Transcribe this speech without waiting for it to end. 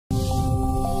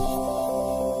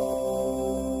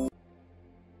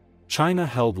China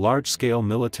held large-scale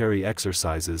military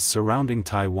exercises surrounding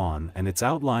Taiwan and its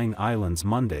outlying islands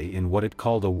Monday in what it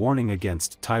called a warning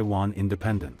against Taiwan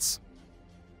independence.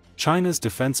 China's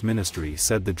defense ministry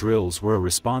said the drills were a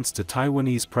response to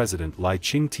Taiwanese President Lai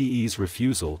Ching-te's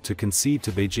refusal to concede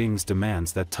to Beijing's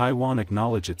demands that Taiwan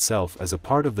acknowledge itself as a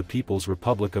part of the People's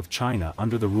Republic of China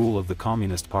under the rule of the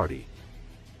Communist Party.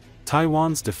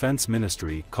 Taiwan's defense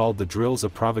ministry called the drills a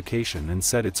provocation and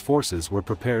said its forces were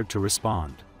prepared to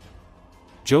respond.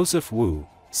 Joseph Wu,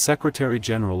 Secretary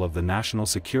General of the National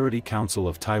Security Council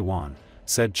of Taiwan,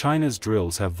 said China's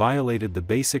drills have violated the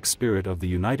basic spirit of the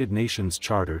United Nations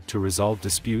Charter to resolve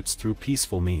disputes through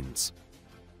peaceful means.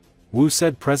 Wu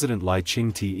said President Lai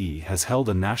Ching-te has held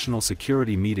a national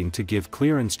security meeting to give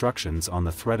clear instructions on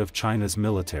the threat of China's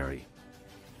military.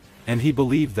 And he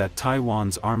believed that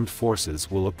Taiwan's armed forces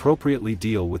will appropriately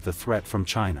deal with the threat from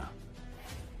China.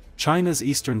 China's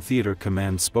Eastern Theater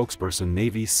Command spokesperson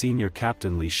Navy Senior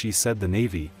Captain Li Shi said the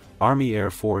Navy, Army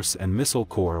Air Force and Missile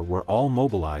Corps were all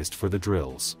mobilized for the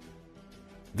drills.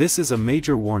 This is a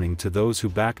major warning to those who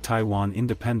back Taiwan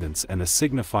independence and a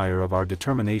signifier of our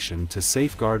determination to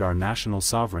safeguard our national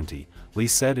sovereignty, Li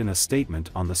said in a statement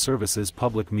on the service's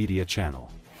public media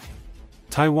channel.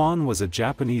 Taiwan was a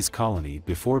Japanese colony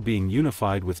before being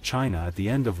unified with China at the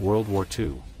end of World War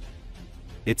II.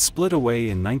 It split away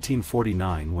in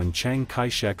 1949 when Chiang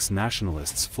Kai-shek's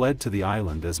nationalists fled to the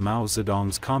island as Mao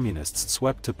Zedong's communists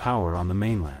swept to power on the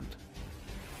mainland.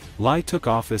 Lai took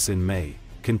office in May,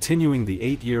 continuing the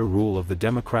 8-year rule of the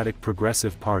Democratic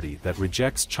Progressive Party that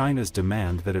rejects China's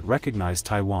demand that it recognize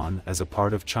Taiwan as a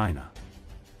part of China.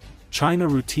 China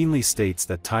routinely states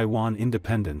that Taiwan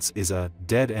independence is a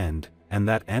dead end, and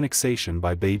that annexation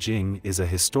by Beijing is a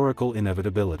historical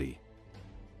inevitability.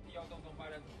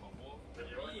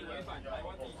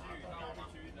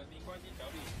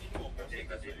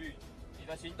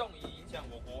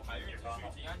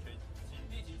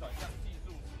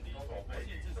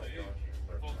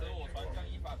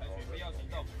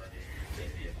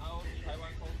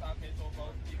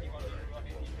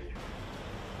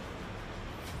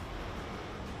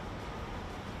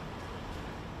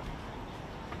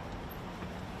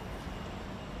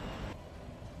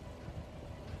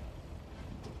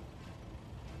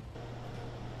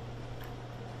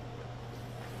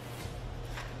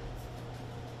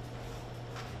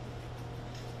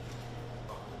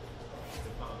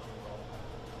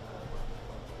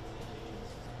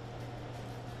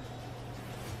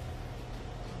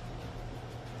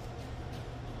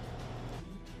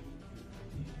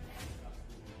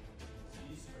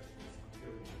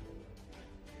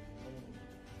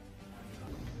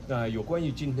那有关于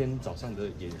今天早上的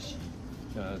演习，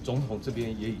总统这边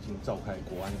也已经召开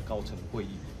国安高层会议，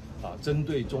针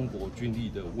对中国军力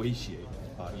的威胁，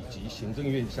以及行政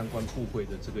院相关部会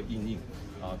的这个因应，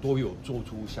都有做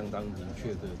出相当明确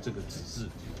的这个指示。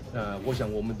那我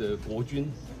想我们的国军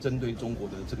针对中国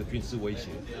的这个军事威胁，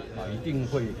一定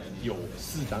会有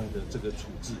适当的这个处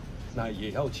置。那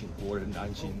也要请国人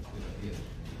安心，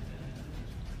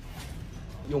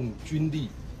用军力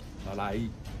来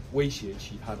威胁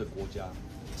其他的国家，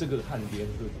这个和联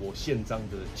合国宪章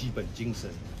的基本精神，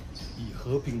以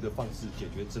和平的方式解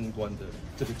决争端的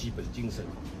这个基本精神，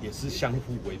也是相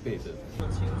互违背的。不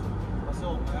清楚，可是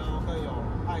我们要会有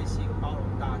爱心包容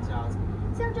大家。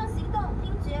象征行动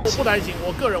听觉。我不担心，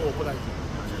我个人我不担心，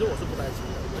其实我是不担心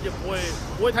的，而且不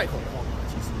会太恐慌。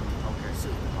其实 ，OK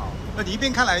是好。那你一边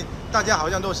看来，大家好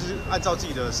像都是按照自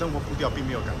己的生活步调，并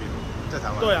没有改变，在台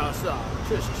湾。对啊，是啊，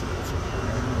确实是如此，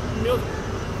没有。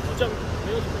好像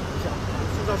没有什么影响，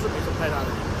事实上是没什么太大的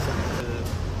影响。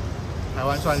台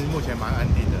湾算目前蛮安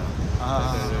定的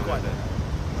对，习惯的。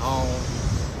然后，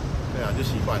对啊，就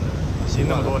习惯了，已经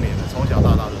那么多年了，从小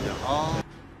到大都这样。哦。